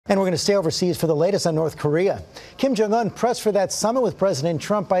And we're going to stay overseas for the latest on North Korea. Kim Jong Un pressed for that summit with President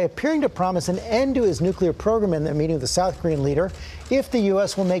Trump by appearing to promise an end to his nuclear program in the meeting with the South Korean leader if the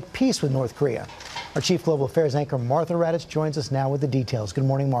U.S. will make peace with North Korea. Our chief global affairs anchor, Martha Raddatz, joins us now with the details. Good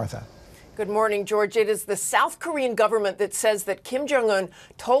morning, Martha. Good morning, George. It is the South Korean government that says that Kim Jong Un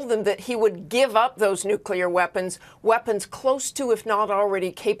told them that he would give up those nuclear weapons, weapons close to, if not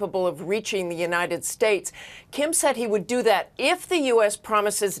already capable of reaching the United States. Kim said he would do that if the U.S.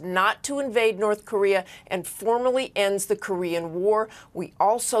 promises not to invade North Korea and formally ends the Korean War. We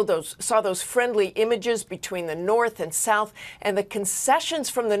also saw those friendly images between the North and South, and the concessions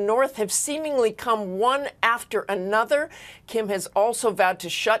from the North have seemingly come one after another. Kim has also vowed to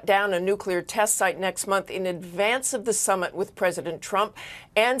shut down a nuclear test site next month in advance of the summit with President Trump,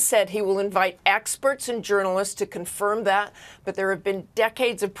 and said he will invite experts and journalists to confirm that. But there have been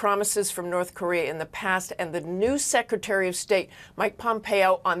decades of promises from North Korea in the past, and the new Secretary of State, Mike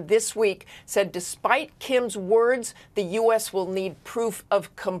Pompeo, on This Week said despite Kim's words, the U.S. will need proof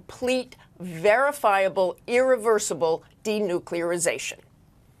of complete, verifiable, irreversible denuclearization.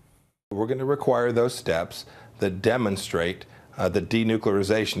 We're going to require those steps that demonstrate that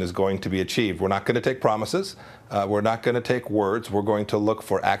denuclearization is going to be achieved. We're not going to take promises. We're not going to take words. We're going to look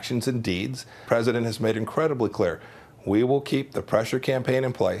for actions and deeds. The President has made incredibly clear, we will keep the pressure campaign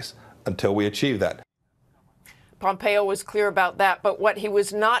in place until we achieve that. Pompeo was clear about that, but what he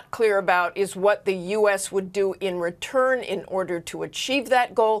was not clear about is what the U.S. would do in return in order to achieve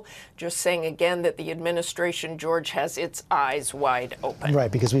that goal. Just saying again that the administration, George, has its eyes wide open.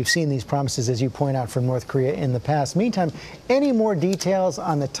 Right, because we've seen these promises, as you point out, from North Korea in the past. Meantime, any more details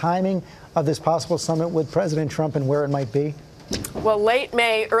on the timing of this possible summit with President Trump and where it might be? Well, late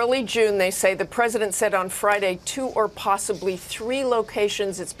May, early June, they say. The president said on Friday 2 or possibly 3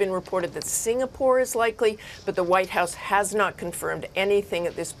 locations. It's been reported that Singapore is likely, but the White House has not confirmed anything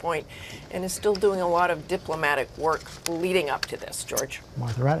at this point and is still doing a lot of diplomatic work leading up to this, George.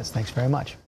 Martha Raddatz, thanks very much.